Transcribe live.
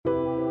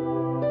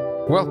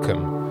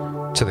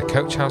Welcome to the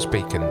Coach House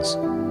Beacons.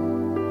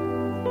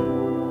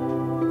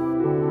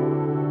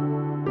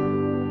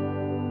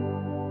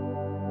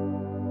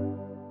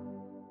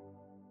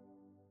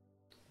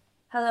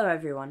 Hello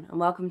everyone and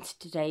welcome to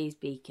today's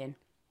Beacon.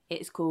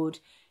 It's called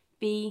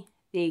Be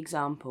the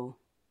Example.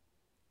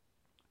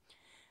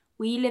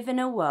 We live in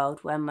a world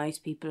where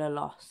most people are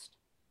lost.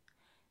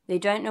 They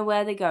don't know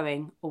where they're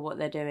going or what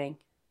they're doing.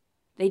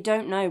 They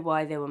don't know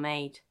why they were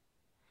made.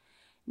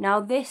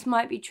 Now this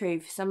might be true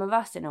for some of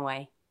us in a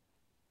way.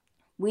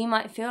 We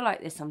might feel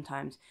like this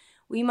sometimes.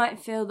 We might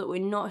feel that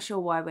we're not sure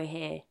why we're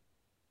here.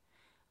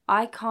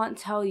 I can't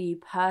tell you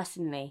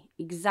personally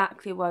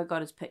exactly why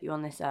God has put you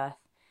on this earth,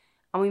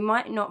 and we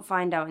might not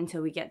find out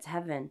until we get to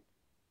heaven.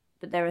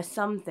 But there are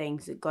some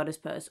things that God has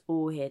put us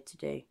all here to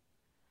do.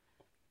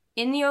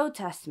 In the Old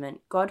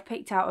Testament, God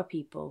picked out a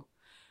people,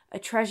 a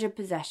treasured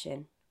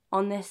possession,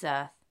 on this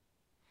earth.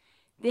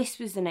 This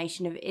was the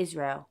nation of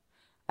Israel,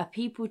 a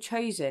people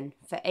chosen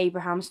for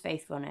Abraham's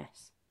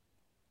faithfulness.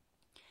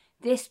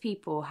 This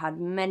people had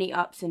many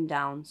ups and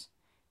downs,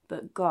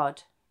 but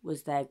God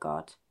was their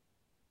God.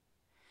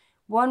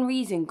 One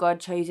reason God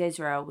chose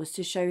Israel was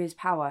to show his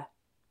power.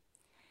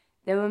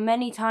 There were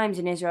many times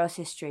in Israel's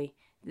history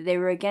that they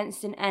were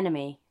against an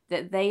enemy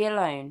that they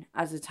alone,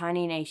 as a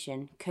tiny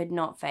nation, could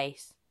not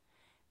face.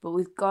 But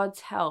with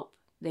God's help,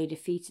 they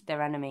defeated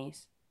their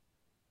enemies.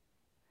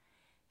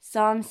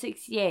 Psalm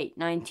 68,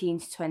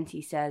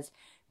 19-20 says,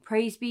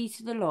 "Praise be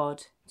to the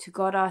Lord, to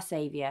God our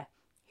Saviour,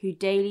 who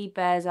daily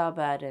bears our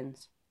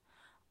burdens.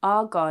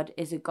 Our God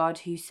is a God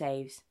who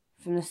saves.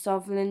 From the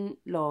sovereign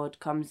Lord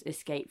comes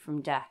escape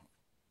from death."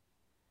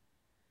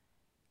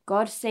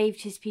 God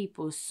saved his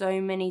people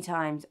so many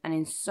times and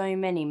in so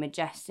many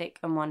majestic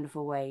and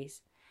wonderful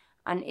ways,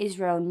 and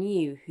Israel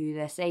knew who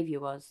their Saviour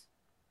was.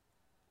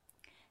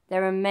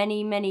 There are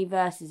many, many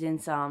verses in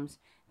Psalms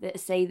that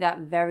say that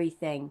very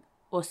thing,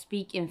 or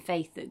speak in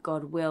faith that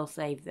God will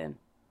save them.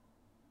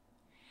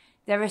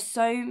 There are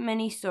so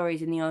many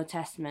stories in the Old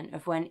Testament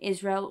of when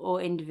Israel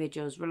or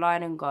individuals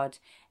relied on God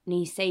and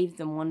he saved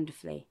them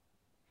wonderfully.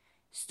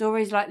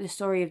 Stories like the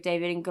story of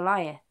David and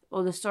Goliath,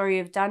 or the story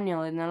of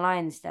Daniel in the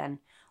lion's den,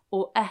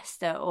 or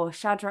Esther, or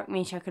Shadrach,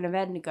 Meshach and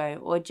Abednego,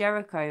 or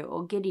Jericho,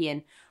 or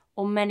Gideon,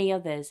 or many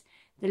others.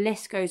 The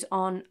list goes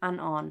on and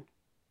on.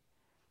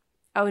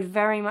 I would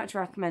very much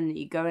recommend that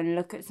you go and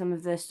look at some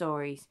of their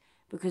stories,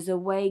 because the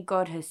way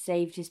God has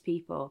saved his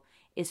people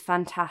is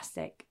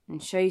fantastic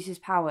and shows his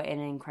power in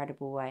an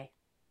incredible way.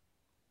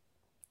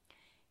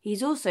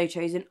 He's also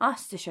chosen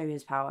us to show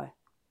his power.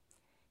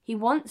 He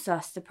wants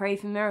us to pray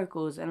for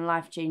miracles and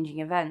life-changing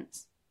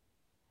events.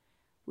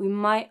 We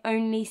might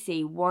only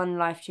see one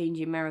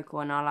life-changing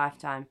miracle in our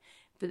lifetime,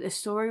 but the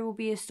story will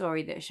be a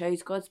story that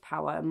shows God's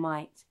power and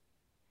might.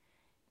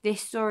 This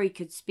story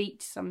could speak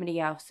to somebody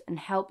else and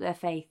help their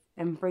faith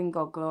and bring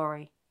God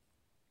glory.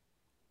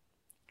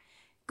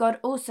 God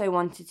also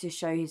wanted to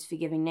show his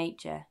forgiving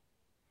nature.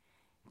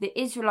 The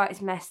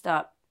Israelites messed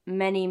up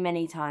many,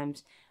 many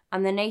times,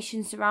 and the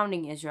nations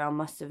surrounding Israel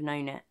must have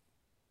known it.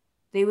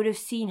 They would have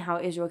seen how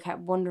Israel kept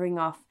wandering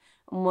off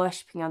and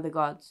worshipping other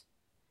gods.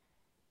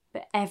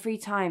 But every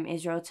time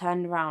Israel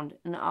turned around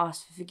and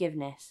asked for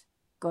forgiveness,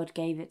 God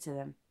gave it to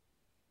them.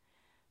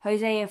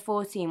 Hosea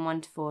 14,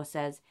 1-4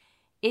 says,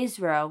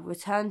 "Israel,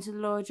 return to the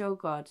Lord your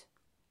God.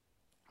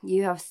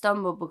 You have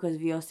stumbled because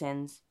of your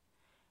sins.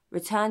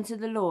 Return to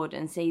the Lord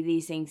and say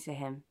these things to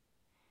him.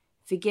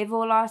 Forgive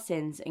all our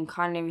sins and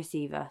kindly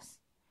receive us.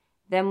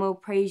 Then we'll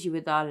praise you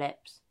with our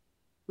lips.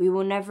 We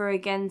will never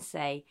again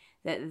say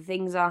that the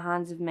things our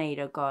hands have made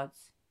are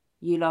gods.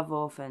 You love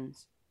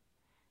orphans."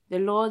 The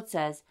Lord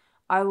says,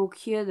 "I will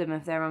cure them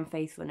of their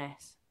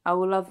unfaithfulness. I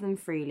will love them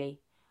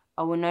freely.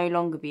 I will no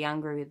longer be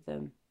angry with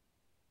them."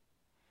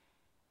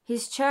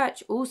 His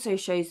church also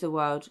shows the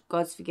world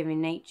God's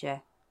forgiving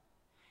nature.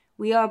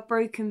 We are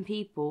broken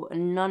people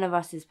and none of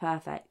us is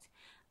perfect,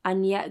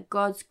 and yet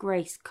God's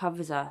grace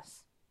covers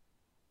us.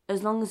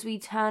 As long as we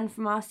turn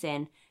from our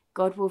sin,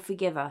 God will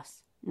forgive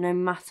us, no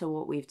matter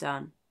what we've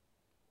done.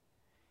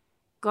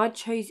 God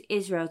chose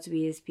Israel to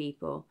be his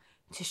people,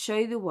 to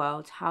show the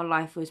world how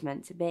life was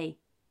meant to be.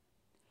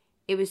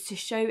 It was to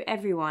show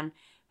everyone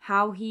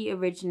how he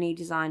originally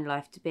designed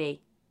life to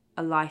be,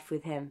 a life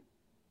with him.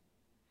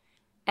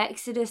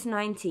 Exodus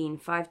 19,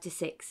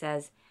 5-6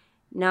 says,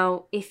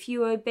 "Now if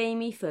you obey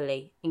me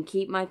fully and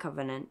keep my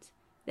covenant,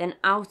 then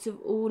out of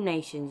all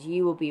nations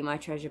you will be my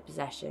treasured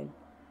possession.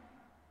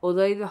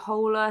 Although the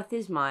whole earth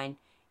is mine,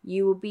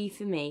 you will be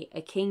for me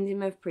a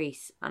kingdom of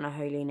priests and a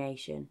holy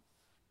nation."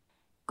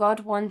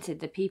 God wanted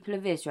the people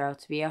of Israel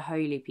to be a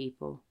holy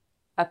people,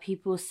 a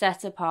people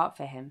set apart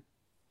for him.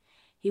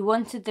 He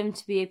wanted them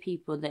to be a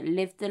people that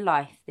lived the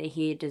life that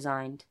he had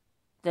designed,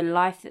 the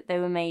life that they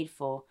were made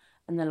for,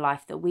 and the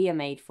life that we are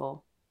made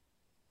for.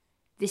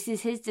 This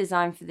is his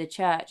design for the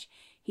church.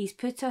 He's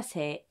put us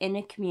here in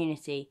a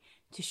community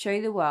to show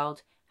the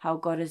world how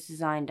God has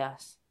designed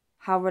us,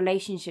 how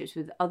relationships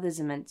with others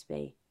are meant to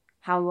be,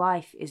 how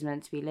life is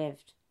meant to be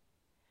lived.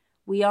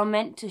 We are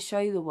meant to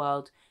show the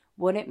world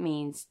what it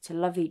means to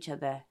love each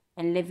other,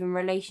 and live in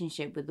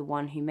relationship with the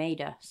one who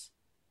made us.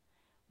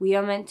 We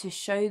are meant to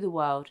show the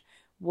world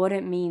what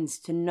it means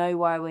to know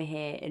why we're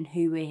here and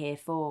who we're here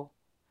for.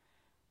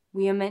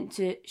 We are meant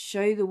to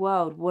show the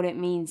world what it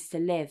means to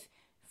live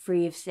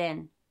free of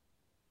sin.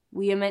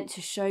 We are meant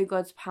to show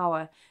God's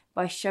power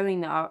by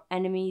showing that our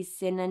enemies,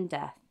 sin and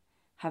death,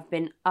 have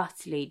been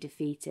utterly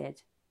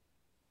defeated.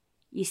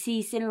 You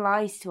see, sin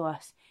lies to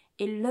us.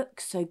 It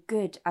looks so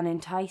good and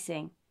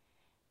enticing.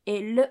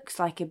 It looks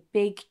like a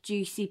big,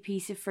 juicy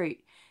piece of fruit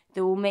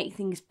that will make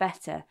things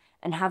better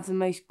and have the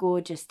most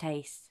gorgeous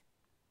taste.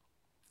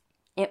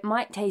 It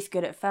might taste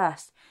good at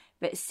first,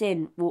 but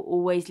sin will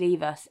always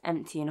leave us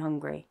empty and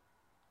hungry.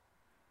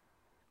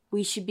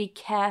 We should be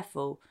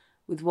careful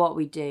with what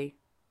we do.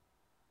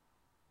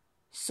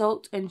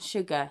 Salt and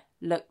sugar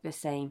look the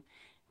same,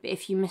 but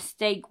if you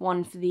mistake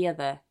one for the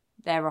other,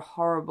 there are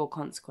horrible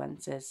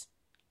consequences.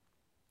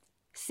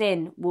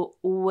 Sin will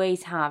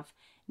always have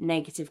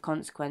negative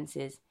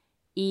consequences,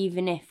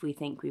 even if we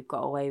think we've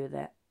got away with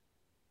it.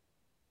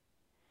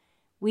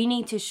 We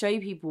need to show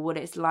people what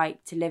it's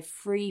like to live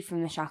free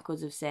from the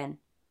shackles of sin.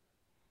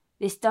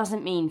 This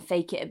doesn't mean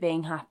fake it at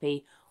being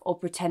happy or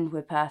pretend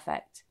we're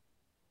perfect.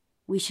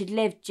 We should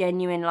live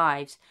genuine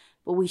lives,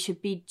 but we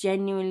should be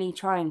genuinely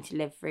trying to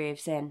live free of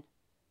sin.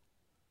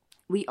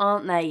 We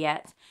aren't there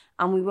yet,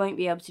 and we won't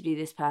be able to do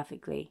this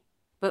perfectly.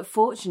 But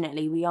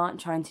fortunately, we aren't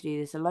trying to do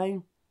this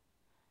alone.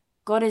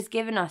 God has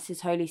given us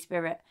His Holy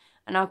Spirit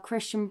and our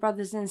Christian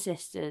brothers and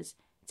sisters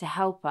to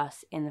help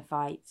us in the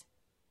fight.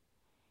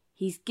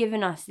 He's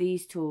given us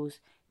these tools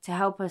to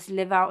help us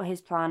live out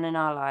His plan in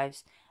our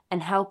lives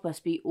and help us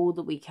be all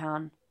that we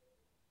can.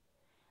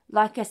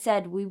 Like I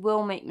said, we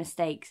will make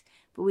mistakes,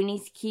 but we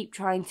need to keep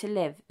trying to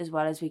live as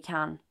well as we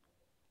can.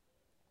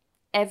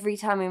 Every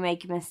time we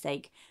make a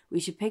mistake, we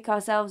should pick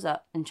ourselves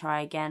up and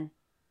try again.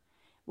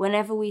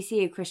 Whenever we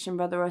see a Christian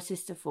brother or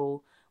sister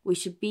fall, we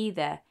should be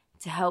there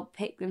to help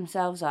pick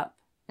themselves up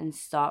and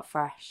start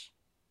fresh.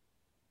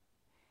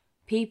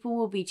 People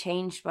will be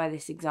changed by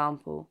this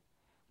example.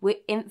 We're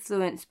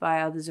influenced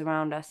by others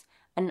around us,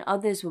 and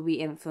others will be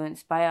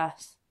influenced by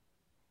us.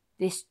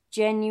 This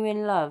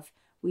genuine love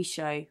we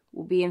show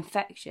will be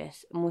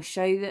infectious and will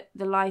show that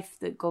the life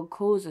that God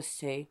calls us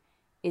to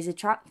is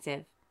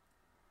attractive.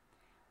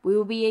 We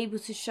will be able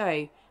to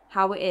show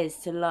how it is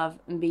to love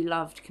and be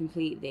loved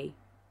completely,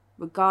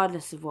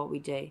 regardless of what we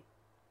do.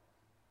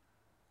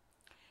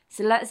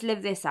 So let's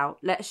live this out.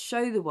 Let's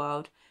show the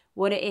world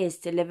what it is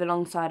to live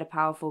alongside a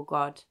powerful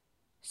God.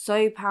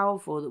 So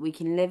powerful that we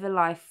can live a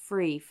life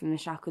free from the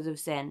shackles of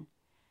sin,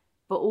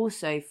 but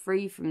also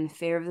free from the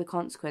fear of the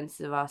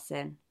consequences of our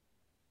sin.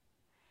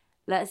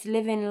 Let's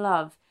live in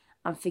love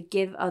and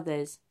forgive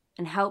others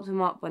and help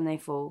them up when they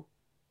fall.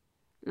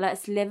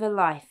 Let's live a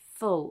life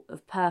full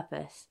of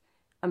purpose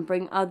and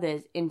bring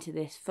others into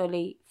this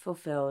fully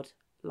fulfilled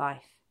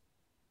life.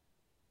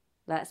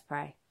 Let's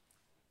pray.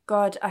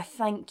 God, I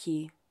thank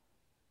you.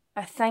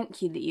 I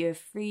thank you that you have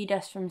freed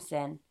us from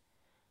sin.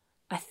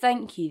 I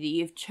thank you that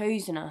you have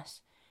chosen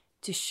us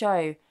to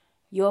show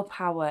your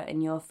power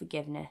and your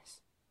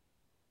forgiveness.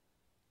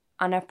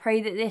 And I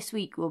pray that this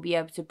week we'll be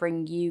able to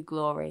bring you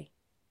glory.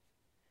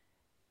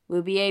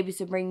 We'll be able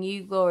to bring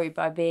you glory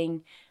by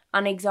being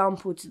an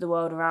example to the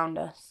world around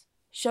us,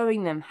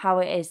 showing them how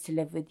it is to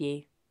live with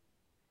you,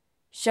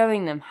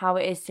 showing them how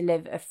it is to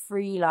live a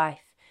free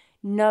life,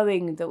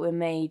 knowing that we're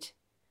made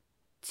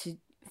to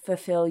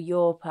fulfill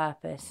your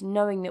purpose,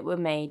 knowing that we're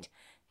made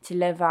to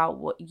live out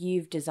what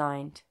you've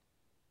designed.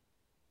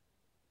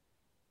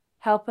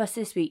 Help us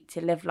this week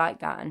to live like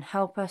that and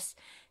help us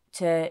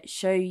to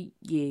show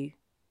you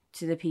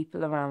to the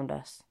people around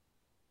us.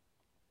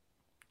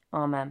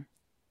 Amen.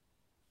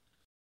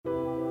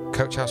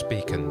 Coach House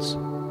Beacons,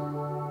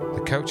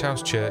 the Coach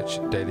House Church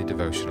Daily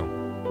Devotional.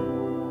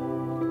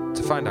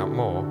 To find out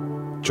more,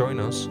 join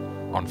us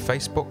on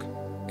Facebook,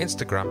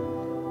 Instagram,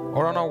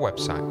 or on our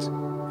website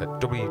at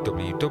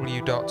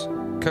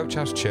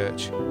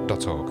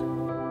www.coachhousechurch.org.